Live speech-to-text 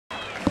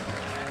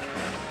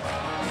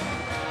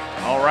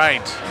All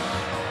right.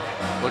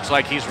 Looks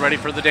like he's ready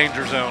for the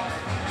danger zone.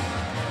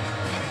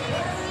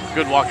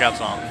 Good walkout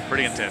song.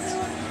 Pretty intense.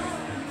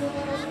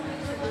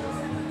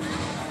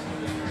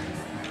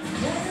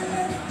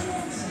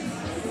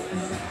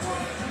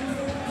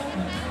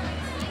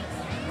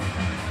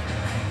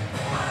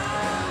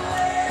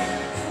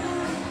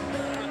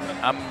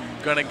 I'm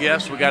going to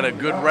guess we got a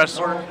good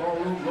wrestler.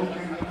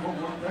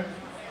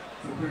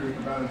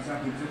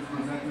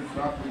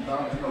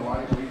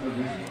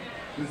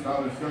 This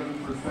bout is scheduled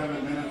for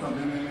 7 minutes of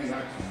MMA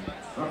action.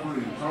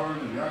 Referee in charge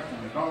of the action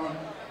is Don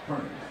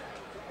Turner.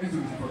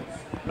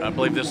 I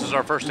believe this is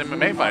our first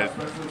MMA fight.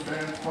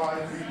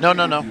 No.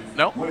 No?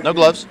 No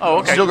gloves. Oh,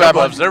 okay. Still no grab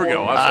gloves. There we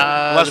go.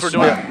 Unless we're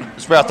doing.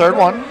 This will be our third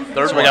one.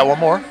 So we got one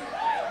more.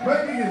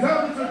 Making his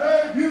amateur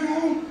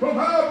debut from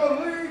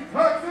Abilene,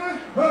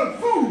 Texas, the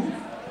Food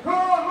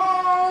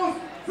Carlos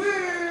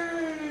Siller.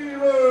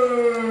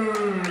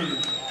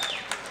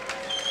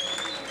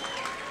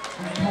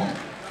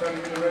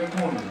 Standing in the red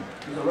corner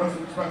is a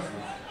wrestling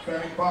specialist,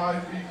 standing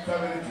 5 feet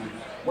 7 inches,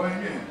 weighing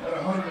in at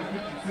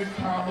 156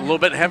 pounds. A little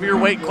bit heavier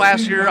weight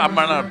class here. I'm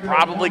going to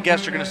probably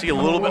guess you're going to see a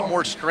little bit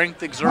more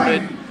strength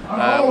exerted with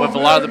a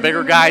lot of the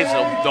bigger guys.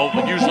 They'll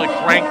usually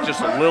crank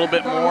just a little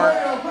bit more.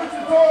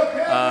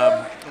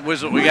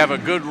 We have a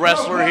good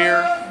wrestler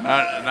here.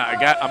 And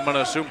I'm going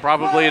to assume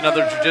probably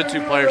another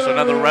jiu-jitsu player, so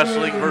another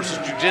wrestling versus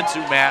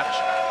jiu-jitsu match.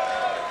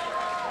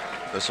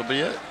 This will be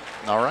it.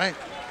 All right.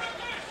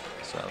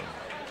 So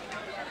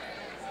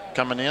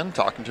coming in,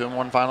 talking to him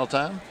one final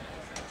time.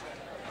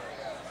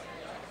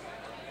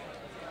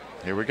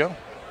 Here we go.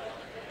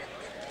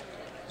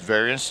 It's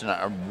very interesting.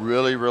 I'm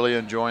really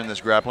enjoying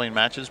this grappling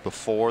matches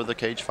before the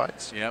cage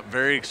fights. Yeah,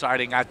 very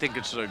exciting. I think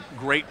it's a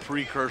great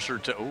precursor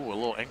to, a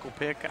little ankle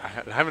pick. I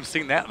haven't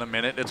seen that in a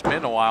minute. It's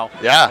been a while.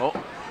 Yeah.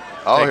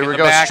 Oh, here we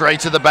go. Back. Straight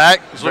to the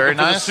back. He's very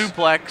nice. For the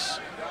suplex.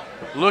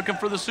 Looking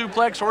for the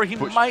suplex, or he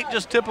might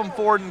just tip him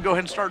forward and go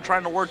ahead and start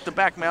trying to work the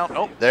back mount.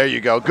 Oh, there you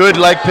go. Good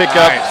leg pickup.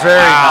 Nice. Very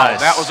wow, nice.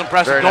 That was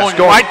impressive. Very Going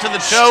nice. right to the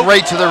choke.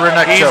 Straight to the rear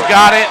neck choke. He's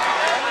got it.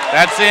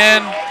 That's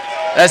in.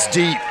 That's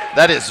deep.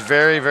 That is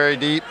very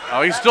deep.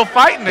 Oh, he's still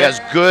fighting it. He has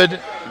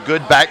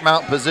good back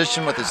mount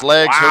position with his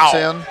legs, hooks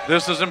in.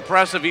 This is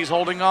impressive. He's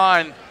holding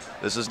on.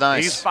 This is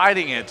nice. He's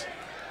fighting it.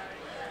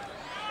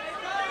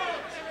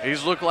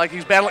 He's looking like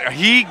he's battling.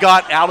 He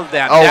got out of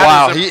that. Oh, that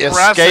wow. is He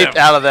impressive. escaped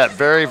out of that.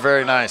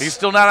 Very nice. He's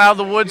still not out of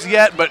the woods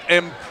yet, but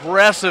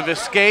impressive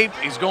escape.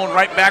 He's going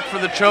right back for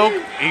the choke.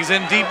 He's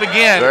in deep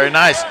again. Very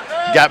nice.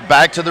 Got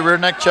back to the rear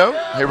neck choke.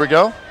 Here we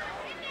go.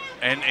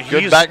 And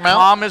good he's back mount.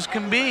 Calm as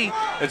can be.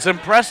 It's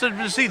impressive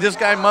to see. This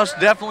guy must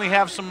definitely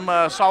have some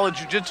solid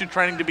jiu-jitsu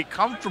training to be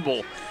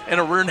comfortable in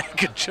a rear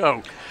naked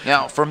choke.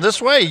 Now, from this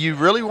way, you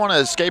really want to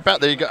escape out.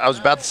 There you go. I was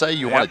about to say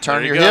you want to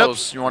turn your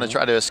hips. You want to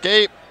try to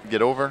escape,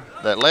 get over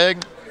that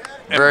leg.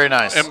 Very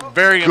nice. And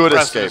very good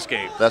impressive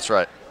escape. That's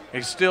right.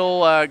 He's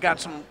still got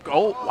some.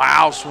 Oh,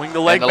 wow. Swing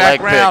the leg and the back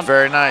leg round. Pick.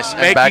 Very nice.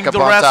 Making and back up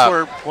the on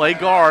wrestler top. play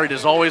guard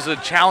is always a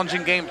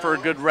challenging game for a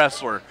good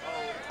wrestler.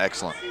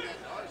 Excellent.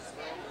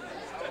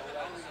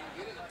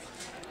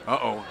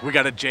 Uh-oh, we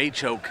got a J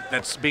choke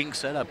that's being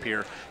set up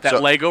here.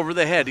 That leg over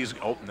the head. He's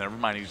never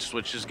mind. He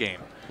switched his game.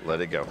 Let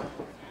it go.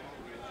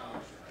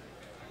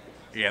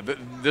 Yeah,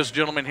 this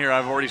gentleman here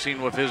I've already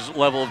seen with his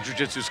level of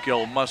jiu-jitsu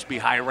skill must be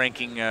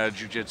high-ranking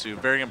jiu-jitsu.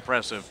 Very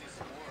impressive.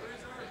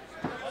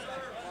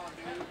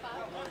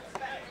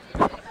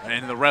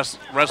 And the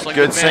wrestling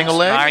good defense, single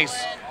leg.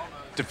 Nice.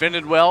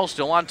 Defended well,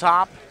 still on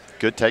top.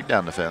 Good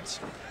takedown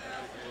defense.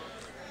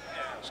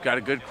 He's got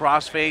a good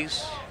cross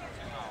face.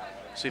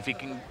 See if he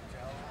can.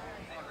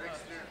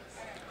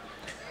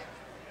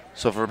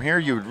 So from here,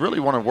 you would really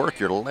want to work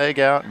your leg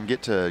out and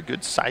get to a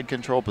good side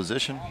control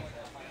position.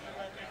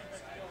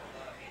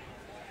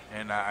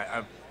 And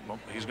well,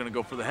 he's going to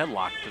go for the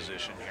headlock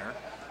position here.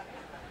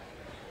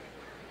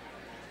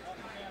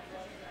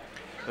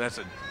 That's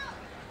a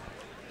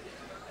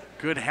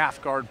good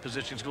half guard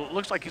position. It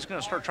looks like he's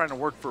going to start trying to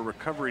work for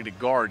recovery to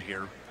guard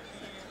here.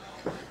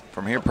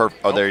 From here,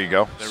 there you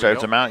go.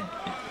 Starts him out.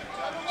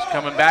 He's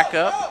coming back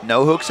up.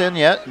 No hooks in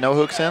yet. No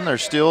hooks in.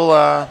 There's still.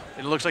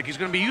 It looks like he's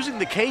going to be using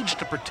the cage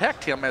to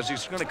protect him as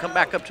he's going to come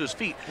back up to his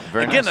feet.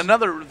 Very Again, nice.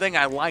 Another thing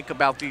I like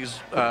about these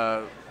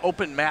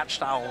open match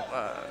style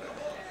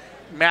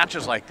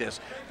matches like this,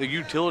 the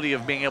utility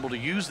of being able to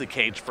use the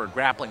cage for a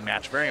grappling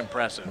match, very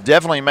impressive.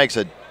 Definitely makes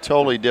a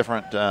totally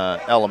different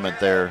element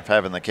there of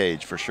having the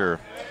cage for sure.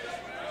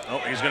 Oh,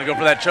 he's going to go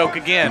for that choke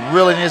again. He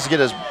really needs to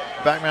get his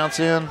back mounts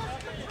in.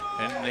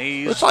 And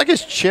he's looks like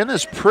his chin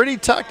is pretty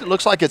tucked. It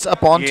looks like it's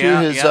up onto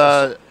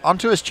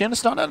onto his chin.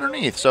 It's not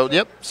underneath. So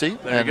yep, see,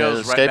 there he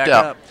goes, escaped right back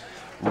out. up.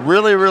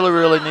 Really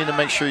need to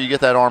make sure you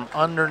get that arm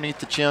underneath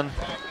the chin.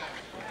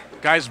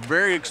 Guy's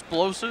very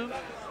explosive.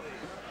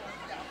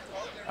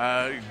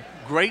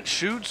 Great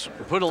shoots,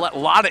 put a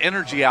lot of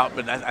energy out,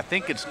 but I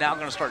think it's now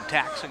going to start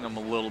taxing him a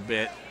little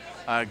bit,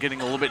 getting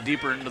a little bit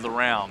deeper into the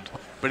round.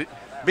 But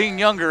being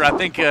younger, I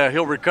think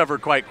he'll recover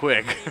quite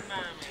quick.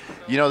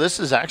 You know, this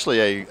is actually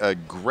a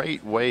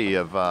great way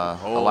of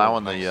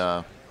allowing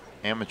the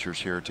amateurs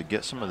here to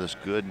get some of this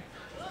good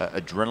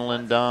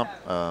adrenaline dump.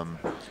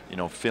 You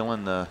know,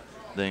 feeling the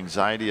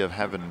anxiety of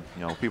having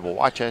people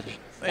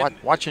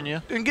watching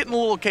you and getting a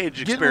little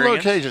cage experience. Getting a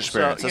little cage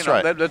experience. So, that's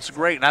right. That's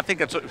great, and I think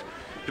that's.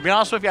 To be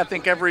honest with you, I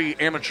think every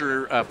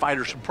amateur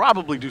fighter should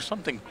probably do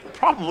something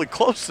probably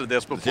close to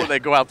this before they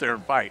go out there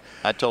and fight.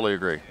 I totally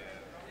agree.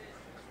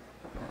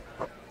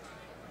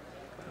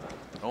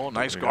 Oh,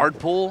 nice guard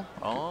pull.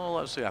 Oh,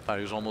 let's see. I thought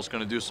he was almost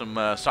going to do some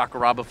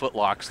Sakuraba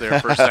footlocks there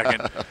for a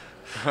second.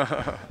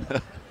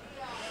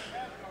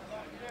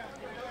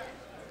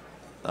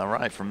 All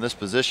right, from this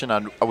position,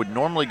 I would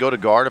normally go to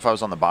guard if I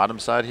was on the bottom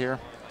side here,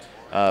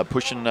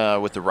 pushing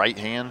with the right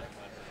hand.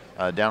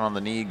 Down on the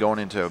knee, going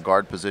into a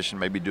guard position,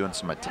 maybe doing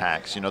some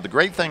attacks. You know, the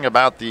great thing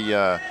about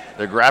the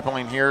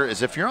grappling here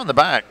is if you're on the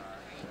back,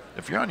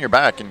 if you're on your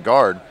back in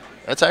guard,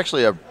 that's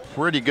actually a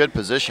pretty good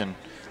position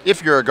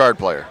if you're a guard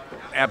player.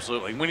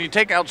 Absolutely. When you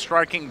take out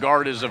striking,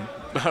 guard is a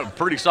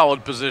pretty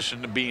solid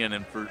position to be in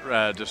and for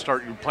to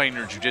start playing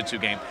your jiu-jitsu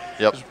game.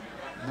 Yep. Just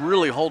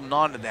really holding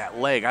on to that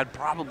leg. I'd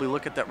probably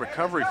look at that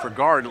recovery for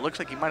guard. It looks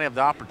like he might have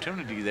the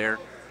opportunity there.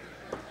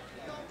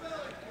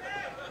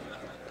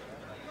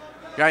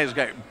 Guy has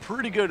got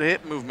pretty good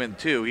hip movement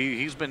too.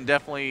 He's been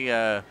definitely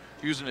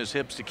using his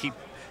hips to keep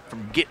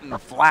from getting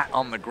flat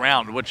on the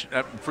ground, which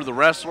for the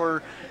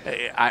wrestler,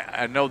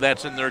 I know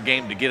that's in their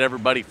game to get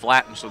everybody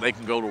flattened so they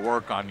can go to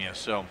work on you.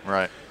 So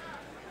right.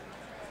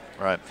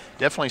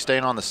 Definitely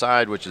staying on the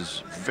side, which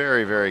is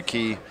very, very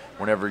key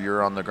whenever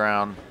you're on the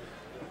ground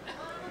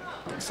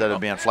instead of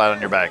being flat on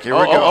your back. Here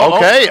we go.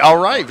 Okay,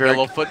 all right. Very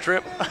little foot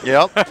trip.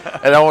 Yep.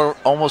 And that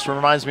almost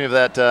reminds me of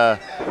that.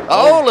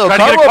 Little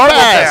cartwheel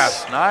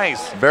pass.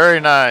 Nice.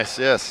 Very nice.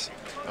 Yes.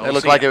 It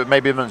looked like it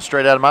maybe have been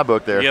straight out of my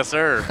book there. Yes,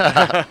 sir.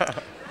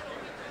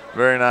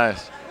 Very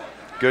nice.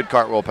 Good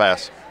cartwheel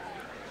pass.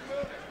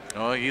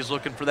 Oh, he's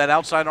looking for that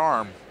outside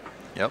arm.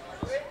 Yep.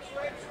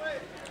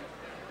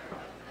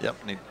 Yeah.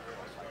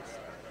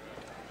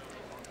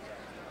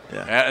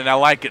 And I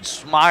like it.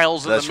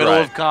 Smiles in the middle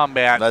of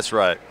combat. That's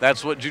right.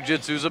 That's what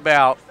jiu-jitsu's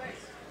about.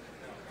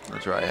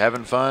 That's right.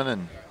 Having fun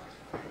and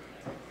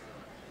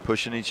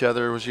pushing each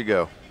other as you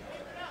go.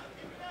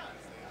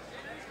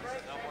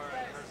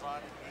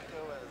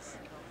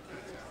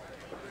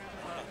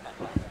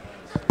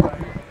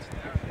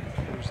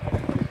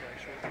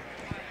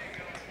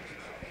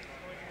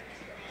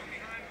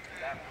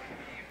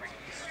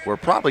 We're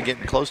probably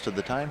getting close to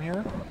the time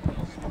here.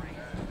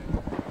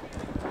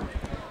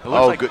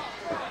 Oh, good.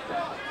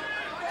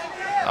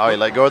 Oh, he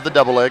let go of the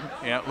double leg.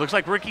 Yeah, it looks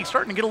like Ricky's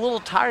starting to get a little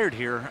tired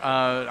here.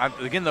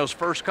 Again, those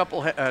first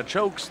couple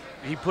chokes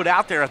he put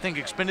out there, I think,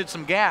 expended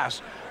some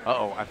gas.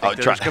 Uh-oh, I think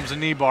there comes a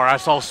knee bar. I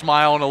saw a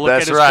smile and a look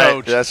at his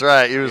coach. That's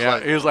right. He was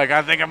like,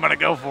 I think I'm going to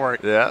go for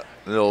it. Yeah,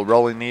 a little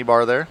rolling knee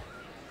bar there.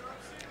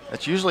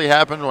 That's usually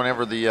happened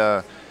whenever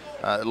the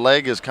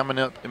leg is coming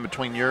up in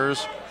between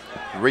yours.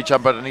 You reach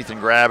up underneath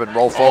and grab and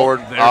roll forward.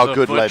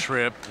 Good leg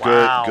trip.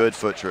 Wow. Good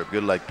foot trip.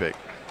 Good leg pick.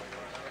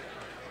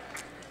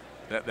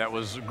 That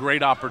was a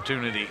great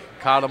opportunity.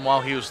 Caught him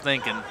while he was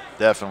thinking.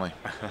 Definitely.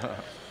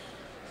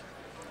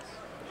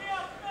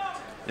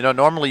 You know,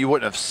 normally you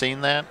wouldn't have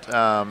seen that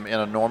in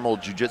a normal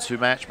jiu-jitsu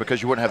match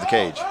because you wouldn't have the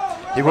cage.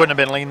 He wouldn't have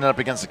been leaning up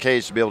against the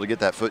cage to be able to get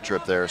that foot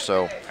trip there.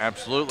 So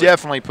absolutely,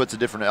 definitely puts a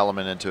different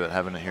element into it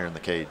having it here in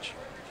the cage.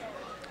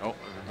 Oh,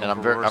 and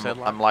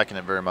I'm liking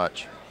it very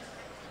much.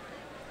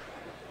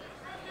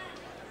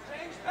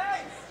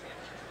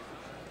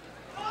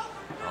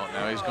 Oh,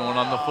 now he's going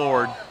on the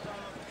forward.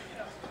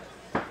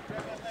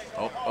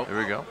 Oh, here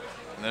we go.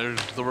 And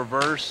there's the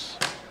reverse.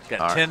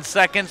 Got 10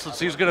 seconds. Let's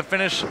see who's going to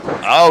finish.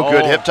 Oh,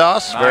 good hip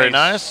toss. Nice. Very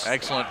nice.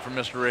 Excellent from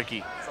Mr.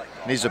 Ricky.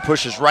 Needs to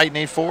push his right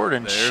knee forward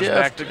and there's shift.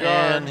 Back to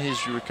guard. And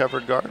he's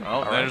recovered guard.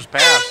 Oh, there's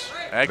pass.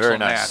 Excellent very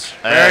nice.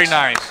 match. Very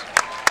nice.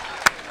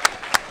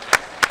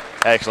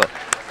 Excellent.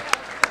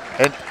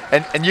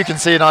 And you can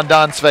see it on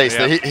Don's face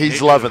that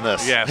he's loving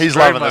this. Yes, he's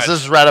loving this.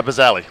 This is right up his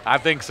alley. I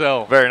think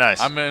so. Very nice.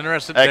 I'm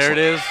interested. Excellent.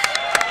 There it is.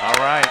 All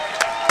right.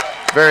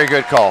 Very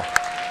good call.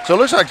 So it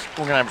looks like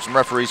we're going to have some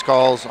referees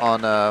calls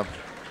on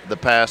the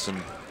pass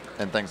and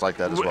things like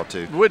that as well,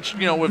 too. Which,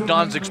 you know, with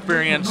Don's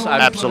experience,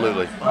 I'm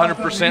absolutely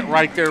 100%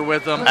 right there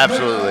with him.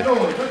 Absolutely.